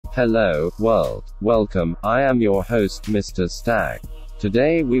Hello, world. Welcome, I am your host Mr. Stag.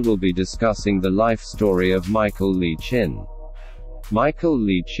 Today we will be discussing the life story of Michael Lee Chin. Michael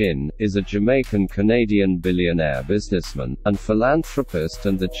Lee Chin is a Jamaican-Canadian billionaire businessman and philanthropist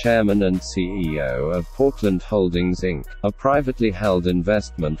and the chairman and CEO of Portland Holdings Inc., a privately held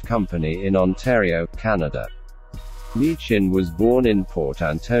investment company in Ontario, Canada. Lee Chin was born in Port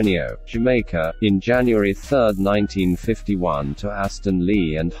Antonio, Jamaica, in January 3, 1951 to Aston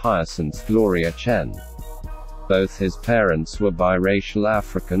Lee and Hyacinth Gloria Chen. Both his parents were biracial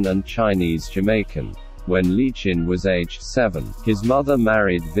African and Chinese Jamaican. When Lee Chin was aged 7, his mother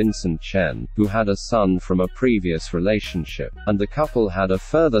married Vincent Chen, who had a son from a previous relationship, and the couple had a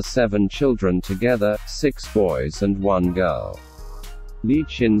further 7 children together, 6 boys and 1 girl. Lee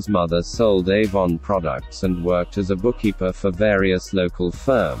Chin's mother sold Avon products and worked as a bookkeeper for various local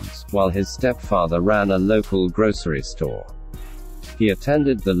firms, while his stepfather ran a local grocery store. He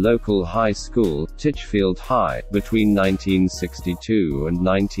attended the local high school, Titchfield High, between 1962 and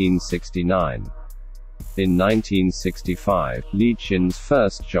 1969. In 1965, Lee Chin's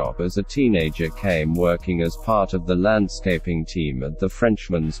first job as a teenager came working as part of the landscaping team at the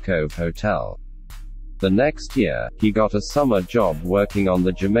Frenchman's Cove Hotel. The next year, he got a summer job working on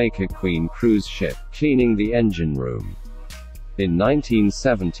the Jamaica Queen cruise ship, cleaning the engine room. In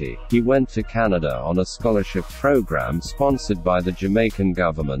 1970, he went to Canada on a scholarship program sponsored by the Jamaican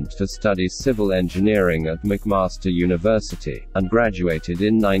government to study civil engineering at McMaster University, and graduated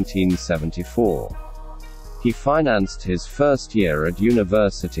in 1974. He financed his first year at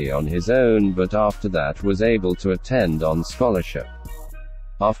university on his own, but after that was able to attend on scholarship.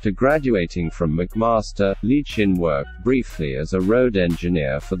 After graduating from McMaster, Lee Chin worked briefly as a road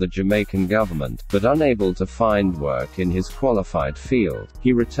engineer for the Jamaican government, but unable to find work in his qualified field,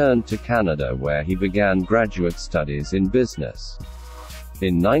 he returned to Canada where he began graduate studies in business.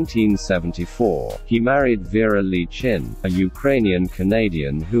 In 1974, he married Vera Lee Chin, a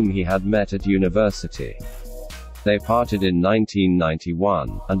Ukrainian-Canadian whom he had met at university. They parted in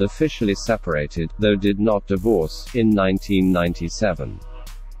 1991, and officially separated, though did not divorce, in 1997.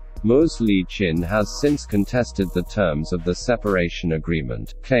 Lee Chin has since contested the terms of the separation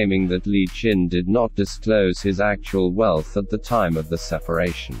agreement, claiming that Lee Chin did not disclose his actual wealth at the time of the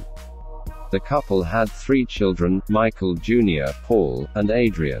separation. The couple had 3 children, Michael Jr., Paul, and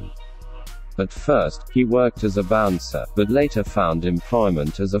Adrian. At first, he worked as a bouncer, but later found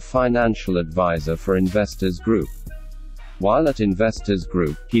employment as a financial advisor for Investors Group. While at Investors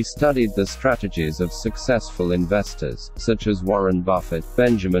Group, he studied the strategies of successful investors, such as Warren Buffett,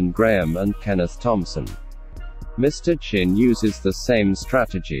 Benjamin Graham and Kenneth Thompson. Mr. Chin uses the same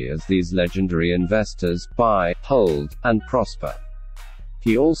strategy as these legendary investors: buy, hold, and prosper.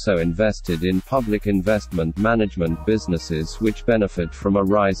 He also invested in public investment management businesses which benefit from a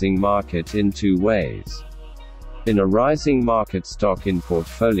rising market in 2 ways. In a rising market, stock in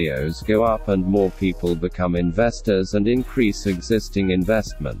portfolios go up and more people become investors and increase existing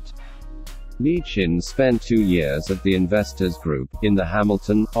investment. Lee Chin spent 2 years at the Investors Group, in the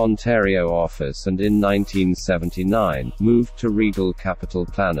Hamilton, Ontario office, and in 1979, moved to Regal Capital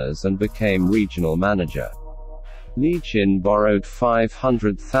Planners and became regional manager. Lee Chin borrowed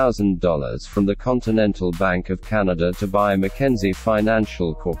 $500,000 from the Continental Bank of Canada to buy Mackenzie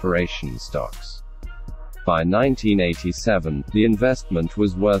Financial Corporation stocks. By 1987, the investment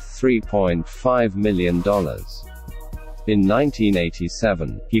was worth $3.5 million. In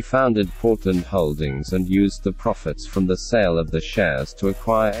 1987, he founded Portland Holdings and used the profits from the sale of the shares to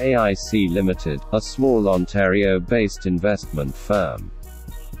acquire AIC Limited, a small Ontario-based investment firm.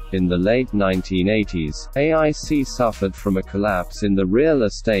 In the late 1980s, AIC suffered from a collapse in the real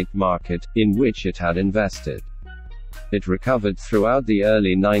estate market, in which it had invested. It recovered throughout the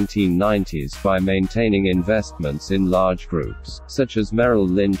early 1990s by maintaining investments in large groups, such as Merrill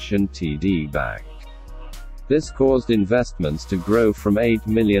Lynch and TD Bank. This caused investments to grow from $8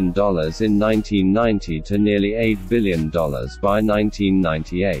 million in 1990 to nearly $8 billion by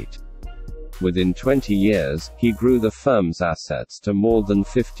 1998. Within 20 years, he grew the firm's assets to more than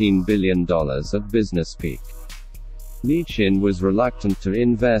 $15 billion at business peak. Lee Chin was reluctant to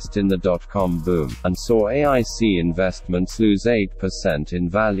invest in the dot-com boom, and saw AIC investments lose 8% in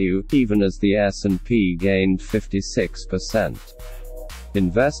value, even as the S&P gained 56%.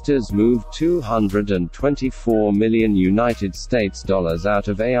 Investors moved $224 million out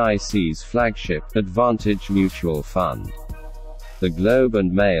of AIC's flagship, Advantage Mutual Fund. The Globe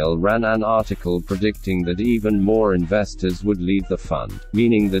and Mail ran an article predicting that even more investors would leave the fund,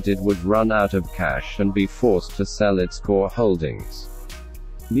 meaning that it would run out of cash and be forced to sell its core holdings.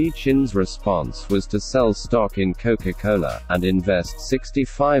 Lee Chin's response was to sell stock in Coca-Cola, and invest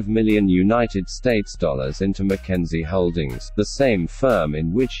 $65 million into Mackenzie Holdings, the same firm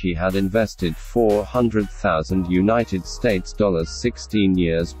in which he had invested $400,000 16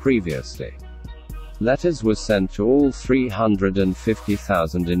 years previously. Letters were sent to all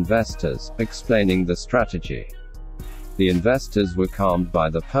 350,000 investors, explaining the strategy. The investors were calmed by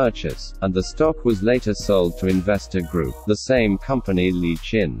the purchase, and the stock was later sold to Investor Group, the same company Lee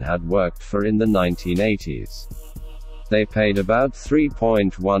Chin had worked for in the 1980s. They paid about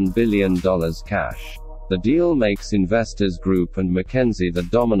 $3.1 billion cash. The deal makes Investors Group and Mackenzie the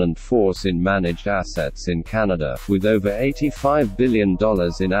dominant force in managed assets in Canada, with over $85 billion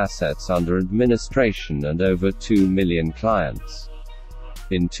in assets under administration and over 2 million clients.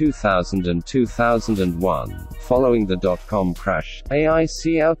 In 2000 and 2001, following the dot-com crash,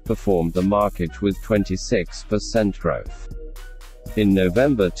 AIC outperformed the market with 26% growth. In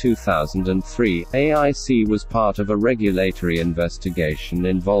November 2003, AIC was part of a regulatory investigation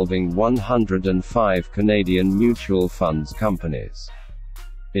involving 105 Canadian mutual funds companies.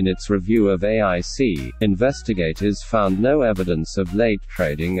 In its review of AIC, investigators found no evidence of late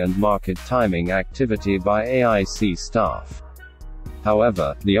trading and market timing activity by AIC staff.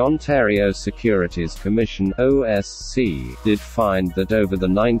 However, the Ontario Securities Commission (OSC) did find that over the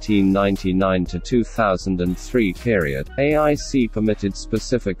 1999 to 2003 period, AIC permitted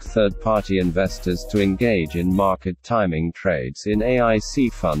specific third-party investors to engage in market timing trades in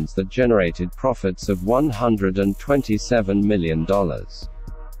AIC funds that generated profits of $127 million.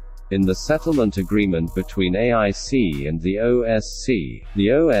 In the settlement agreement between AIC and the OSC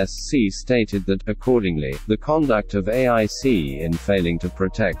stated that, accordingly, the conduct of AIC in failing to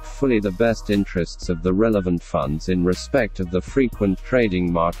protect fully the best interests of the relevant funds in respect of the frequent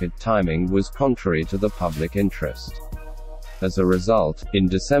trading market timing was contrary to the public interest. As a result, in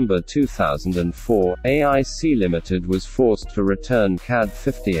December 2004, AIC Limited was forced to return CAD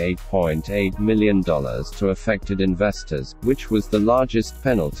 $58.8 million to affected investors, which was the largest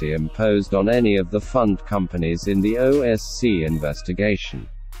penalty imposed on any of the fund companies in the OSC investigation.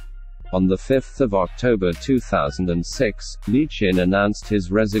 On 5 October 2006, Lee Chin announced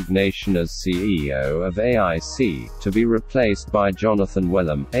his resignation as CEO of AIC, to be replaced by Jonathan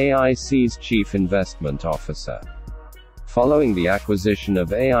Wellham, AIC's Chief Investment Officer. Following the acquisition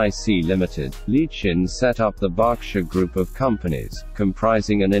of AIC Limited, Lee Chin set up the Berkshire Group of companies,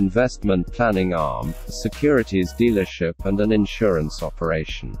 comprising an investment planning arm, a securities dealership and an insurance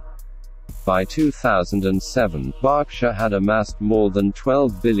operation. By 2007, Berkshire had amassed more than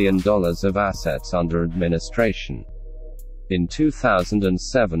 $12 billion of assets under administration. In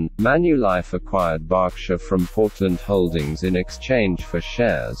 2007, Manulife acquired Berkshire from Portland Holdings in exchange for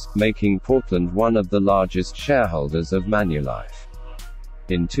shares, making Portland one of the largest shareholders of Manulife.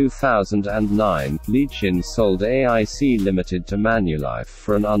 In 2009, Lee Chin sold AIC Limited to Manulife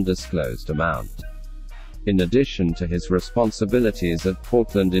for an undisclosed amount. In addition to his responsibilities at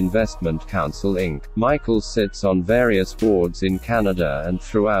Portland Investment Counsel Inc., Michael sits on various boards in Canada and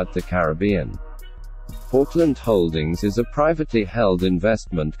throughout the Caribbean. Portland Holdings is a privately held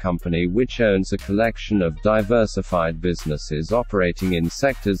investment company which owns a collection of diversified businesses operating in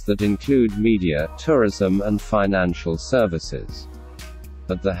sectors that include media, tourism and financial services.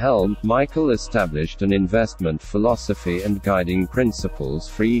 At the helm, Michael established an investment philosophy and guiding principles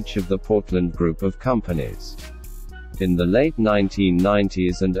for each of the Portland Group of companies. In the late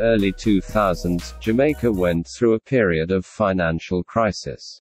 1990s and early 2000s, Jamaica went through a period of financial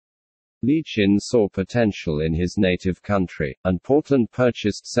crisis. Lee Chin saw potential in his native country, and Portland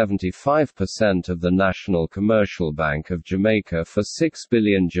purchased 75% of the National Commercial Bank of Jamaica for $6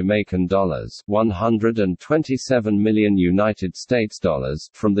 billion Jamaican dollars, $127 million United States dollars,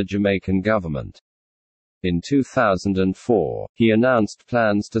 from the Jamaican government. In 2004, he announced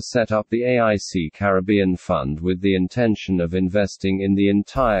plans to set up the AIC Caribbean Fund with the intention of investing in the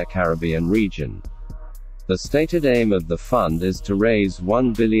entire Caribbean region. The stated aim of the fund is to raise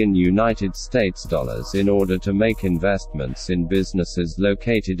 $1 billion United States dollars in order to make investments in businesses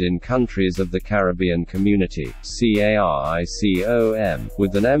located in countries of the Caribbean Community, CARICOM,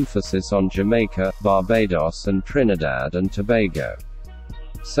 with an emphasis on Jamaica, Barbados and Trinidad and Tobago.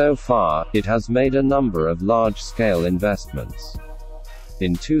 So far, it has made a number of large-scale investments.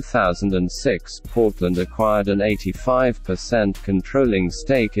 In 2006, Portland acquired an 85% controlling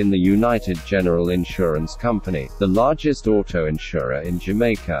stake in the United General Insurance Company, the largest auto insurer in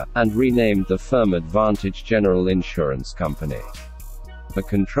Jamaica, and renamed the firm Advantage General Insurance Company. A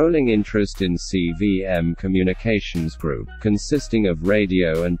controlling interest in CVM Communications Group, consisting of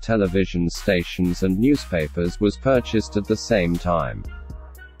radio and television stations and newspapers, was purchased at the same time.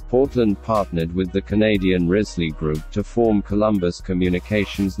 Portland partnered with the Canadian Risley Group to form Columbus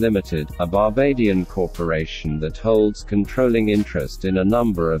Communications Limited, a Barbadian corporation that holds controlling interest in a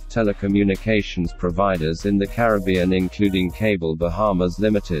number of telecommunications providers in the Caribbean, including Cable Bahamas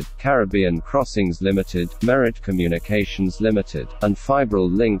Limited, Caribbean Crossings Limited, Merit Communications Limited, and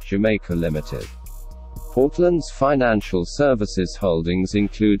Fibril Link Jamaica Limited. Portland's financial services holdings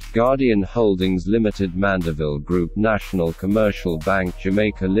include Guardian Holdings Limited, Mandeville Group, National Commercial Bank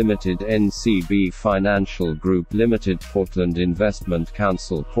Jamaica Limited, NCB Financial Group Limited, Portland Investment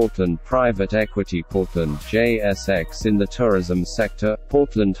Council, Portland Private Equity, Portland JSX. In the tourism sector,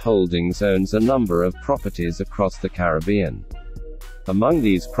 Portland Holdings owns a number of properties across the Caribbean. Among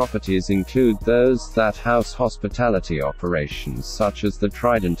these properties include those that house hospitality operations such as the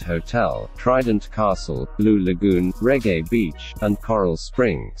Trident Hotel, Trident Castle, Blue Lagoon, Reggae Beach, and Coral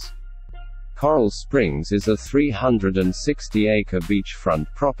Springs. Coral Springs is a 360-acre beachfront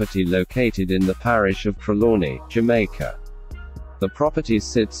property located in the parish of Trelawney, Jamaica. The property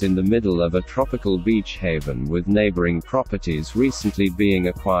sits in the middle of a tropical beach haven, with neighboring properties recently being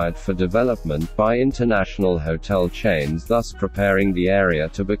acquired for development by international hotel chains, thus preparing the area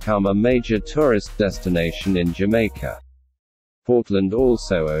to become a major tourist destination in Jamaica. Portland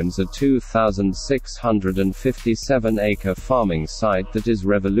also owns a 2,657-acre farming site that is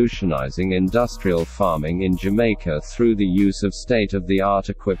revolutionizing industrial farming in Jamaica through the use of state-of-the-art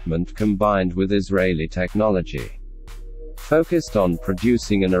equipment combined with Israeli technology. Focused on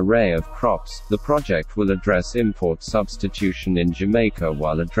producing an array of crops, the project will address import substitution in Jamaica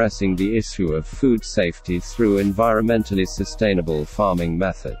while addressing the issue of food safety through environmentally sustainable farming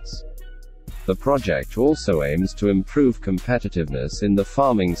methods. The project also aims to improve competitiveness in the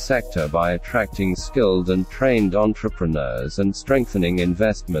farming sector by attracting skilled and trained entrepreneurs and strengthening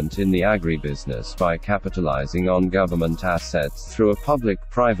investment in the agribusiness by capitalizing on government assets through a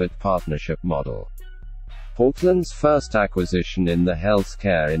public-private partnership model. Portland's first acquisition in the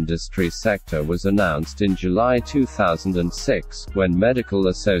healthcare industry sector was announced in July 2006, when Medical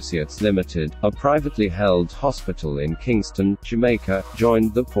Associates Limited, a privately held hospital in Kingston, Jamaica,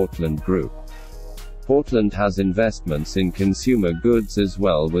 joined the Portland Group. Portland has investments in consumer goods as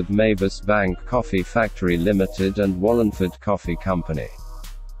well, with Mavis Bank Coffee Factory Limited and Wallingford Coffee Company.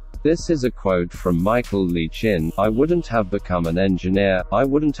 This is a quote from Michael Lee Chin: "I wouldn't have become an engineer, I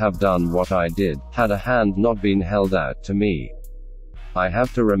wouldn't have done what I did, had a hand not been held out to me. I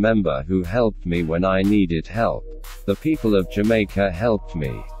have to remember who helped me when I needed help. The people of Jamaica helped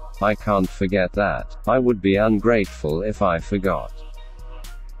me. I can't forget that. I would be ungrateful if I forgot."